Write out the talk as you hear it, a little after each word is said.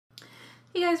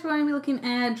Hey guys, we're going to be looking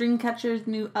at Dreamcatcher's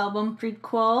new album,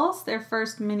 Prequels, their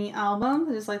first mini album.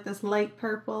 There's like this light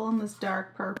purple and this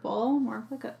dark purple, more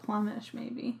like a plumish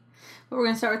maybe. But we're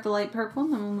going to start with the light purple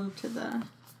and then we'll move to the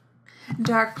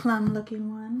dark plum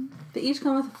looking one. They each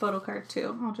come with a photo card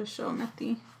too. I'll just show them at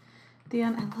the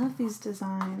end. I love these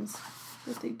designs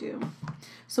that they do.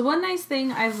 So one nice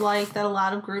thing I've liked that a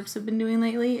lot of groups have been doing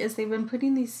lately is they've been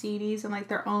putting these CDs in like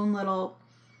their own little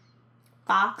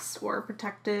box or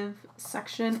protective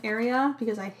section area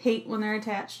because I hate when they're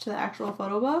attached to the actual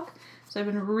photo book. So I've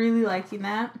been really liking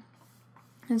that.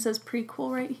 And it says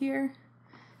Prequel right here.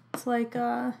 It's like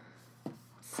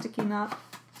sticking up.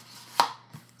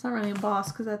 It's not really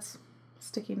embossed because that's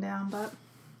sticking down, but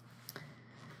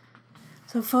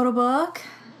so photo book.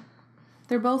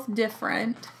 They're both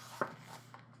different,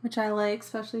 which I like,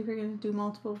 especially if you're going to do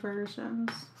multiple versions.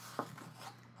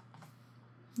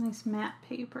 Nice matte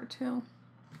paper too.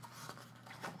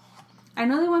 I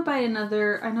know they went by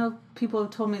another, I know people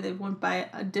have told me they went by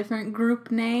a different group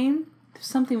name. There's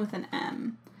something with an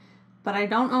M. But I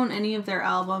don't own any of their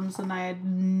albums and I had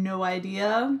no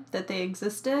idea that they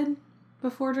existed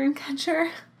before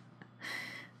Dreamcatcher.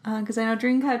 Because I know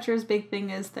Dreamcatcher's big thing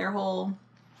is their whole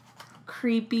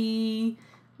creepy,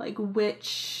 like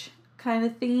witch kind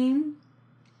of theme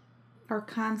or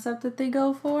concept that they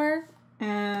go for.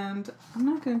 And I'm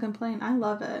not going to complain. I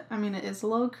love it. I mean, it is a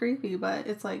little creepy, but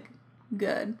it's like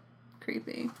good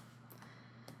creepy.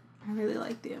 I really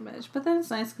like the image. But then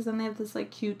it's nice because then they have this like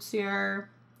cutesier,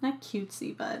 not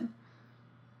cutesy, but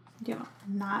you know,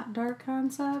 not dark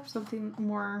concept. Something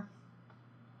more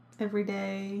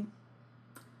everyday.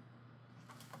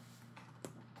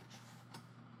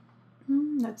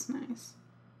 That's nice.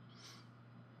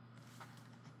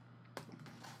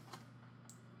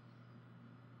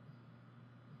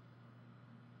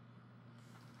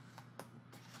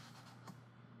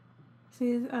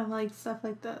 See, I like stuff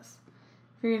like this.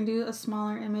 If you're going to do a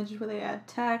smaller image where they add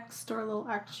text or little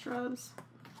extras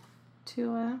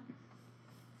to it.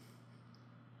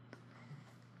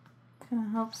 Kind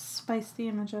of helps spice the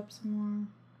image up some more.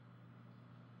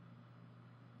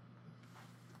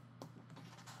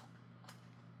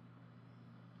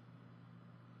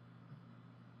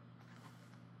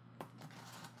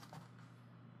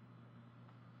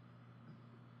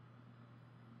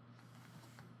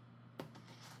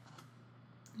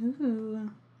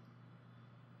 Ooh.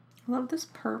 I love this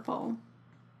purple.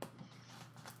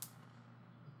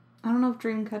 I don't know if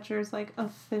Dreamcatcher's like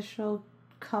official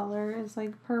color is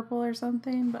like purple or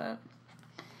something, but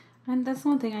that's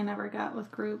one thing I never got with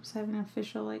groups, having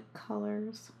official like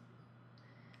colors.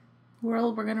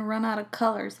 World, we're gonna run out of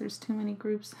colors. There's too many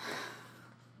groups.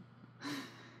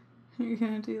 You're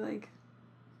gonna do like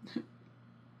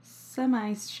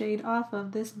semi shade off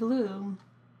of this blue.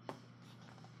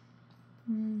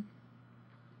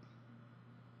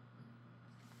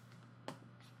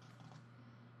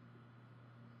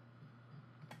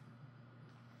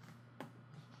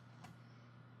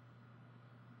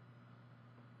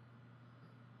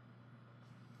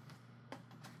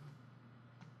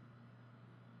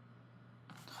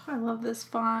 I love this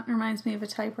font. It reminds me of a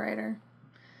typewriter.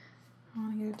 I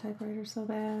want to get a typewriter so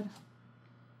bad.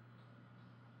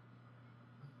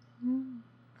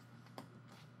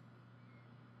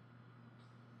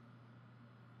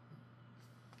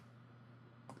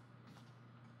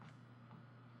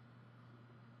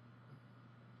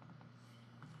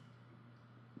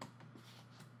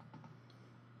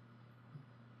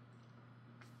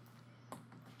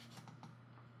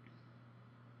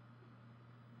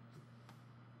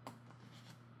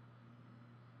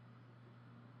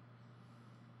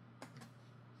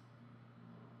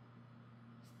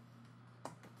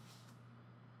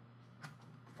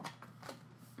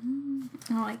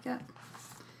 I like it.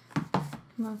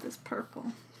 Love this purple.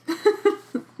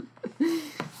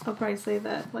 I'll probably say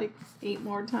that like 8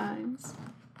 more times.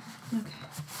 Okay,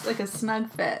 like a snug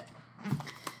fit.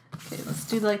 Okay, let's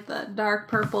do like the dark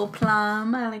purple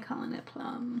plum. I like calling it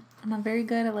plum. I'm not very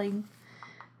good at like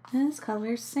this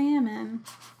color salmon.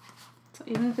 So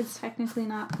even if it's technically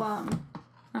not plum,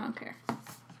 I don't care.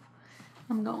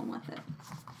 I'm going with it.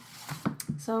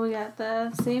 So we got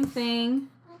the same thing.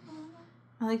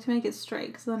 I like to make it straight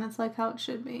because then it's like how it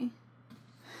should be.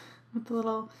 With the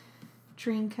little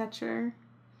Dreamcatcher.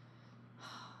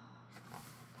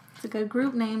 It's a good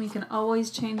group name. You can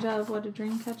always change up what a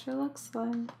Dreamcatcher looks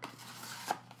like.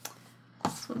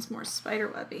 This one's more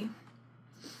spiderwebby.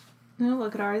 Oh,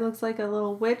 look, it already looks like a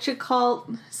little witch occult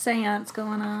seance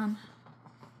going on.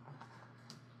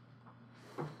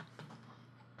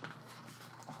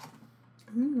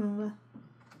 Ooh.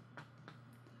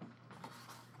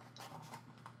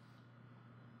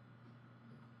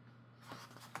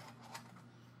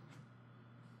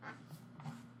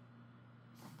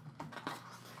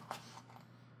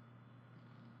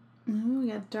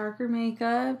 You got darker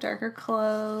makeup, darker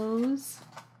clothes,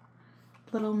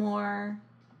 a little more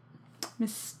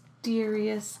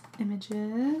mysterious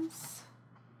images.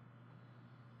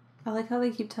 I like how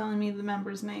they keep telling me the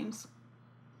members' names,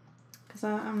 because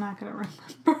I'm not going to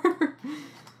remember.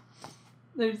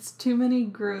 There's too many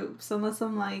groups. Unless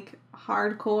I'm like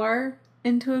hardcore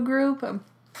into a group, I'm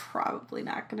probably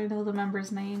not going to know the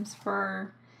members' names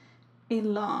for a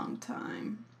long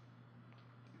time.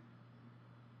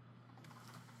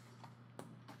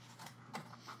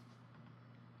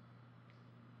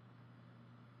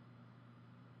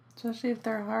 Especially if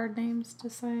they're hard names to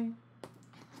say.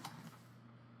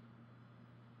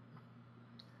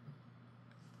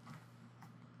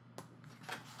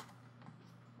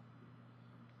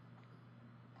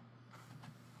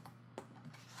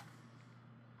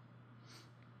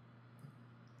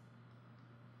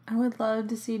 I would love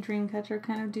to see Dreamcatcher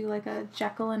kind of do like a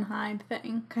Jekyll and Hyde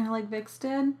thing, kind of like Vix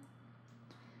did.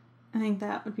 I think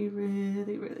that would be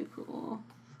really, really cool.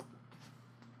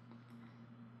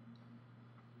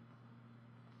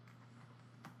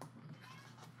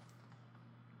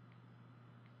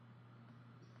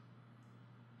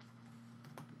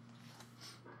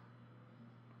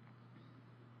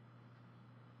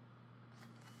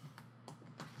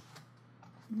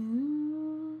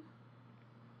 Ooh.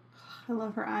 I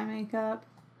love her eye makeup.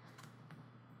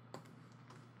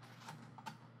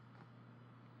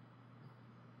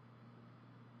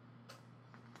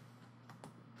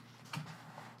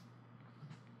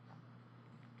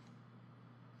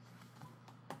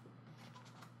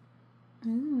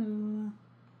 Ooh.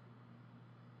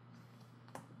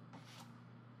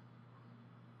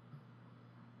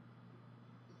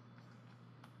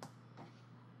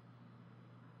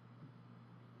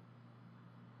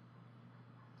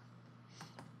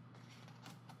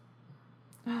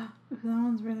 Ooh, that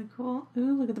one's really cool.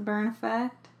 Ooh, look at the burn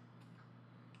effect.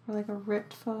 Or like a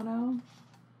ripped photo.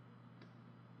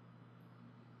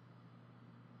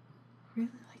 Really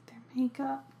like their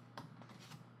makeup.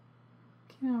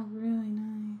 Came out really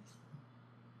nice.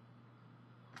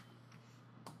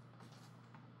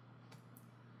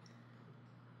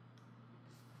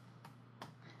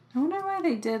 I wonder why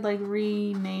they did like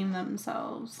rename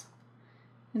themselves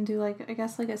and do like, I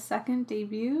guess like a second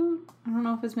debut. I don't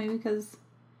know if it's maybe because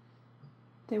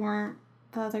they weren't,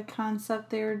 the other concept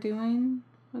they were doing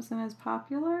wasn't as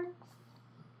popular.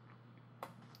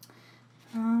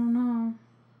 I don't know.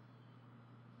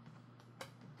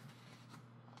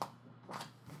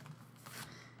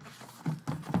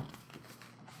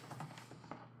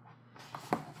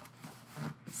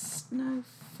 Snug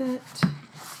fit.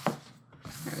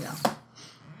 There we go.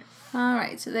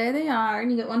 Alright, so there they are.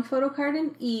 And you get one photo card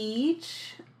in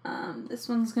each. This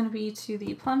one's going to be to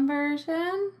the plum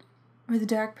version. Or the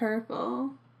dark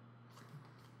purple.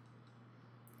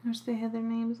 I wish they had their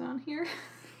names on here.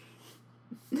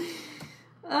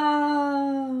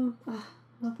 Oh,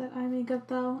 love that eye makeup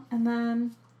though. And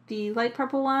then the light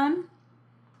purple one.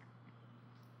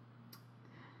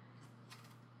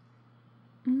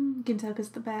 You can tell because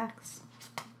the backs.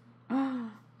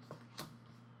 Oh,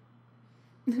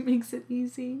 it makes it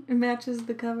easy. It matches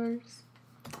the covers.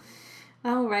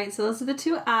 Alright, so those are the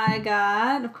two I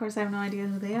got. Of course, I have no idea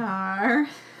who they are.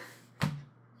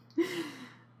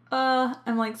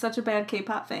 I'm like such a bad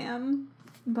K-pop fan,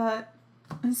 but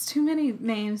there's too many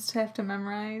names to have to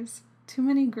memorize. Too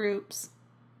many groups.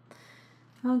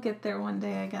 I'll get there one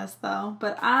day, I guess, though.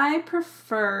 But I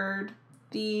preferred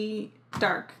the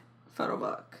dark photo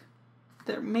book.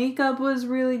 Their makeup was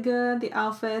really good. The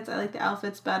outfits, I like the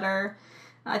outfits better.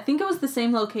 I think it was the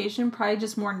same location, probably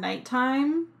just more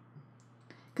nighttime,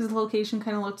 because the location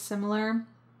kind of looked similar.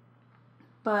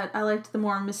 But I liked the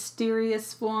more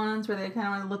mysterious ones where they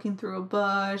kind of were looking through a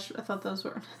bush. I thought those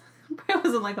were, it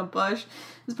wasn't like a bush.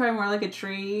 It was probably more like a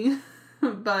tree.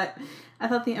 But I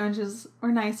thought the images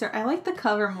were nicer. I like the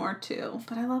cover more too.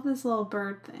 But I love this little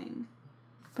bird thing.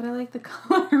 But I like the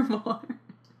color more.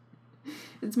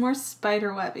 It's more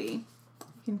spider webby.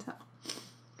 You can tell.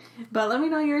 But let me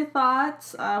know your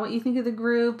thoughts, what you think of the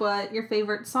group, what your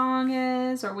favorite song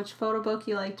is, or which photo book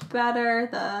you liked better,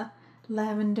 the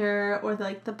lavender or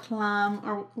like the plum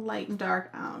or light and dark.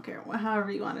 I don't care,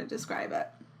 however you want to describe it.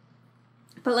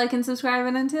 But like and subscribe,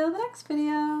 and until the next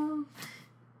video.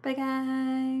 Bye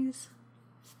guys.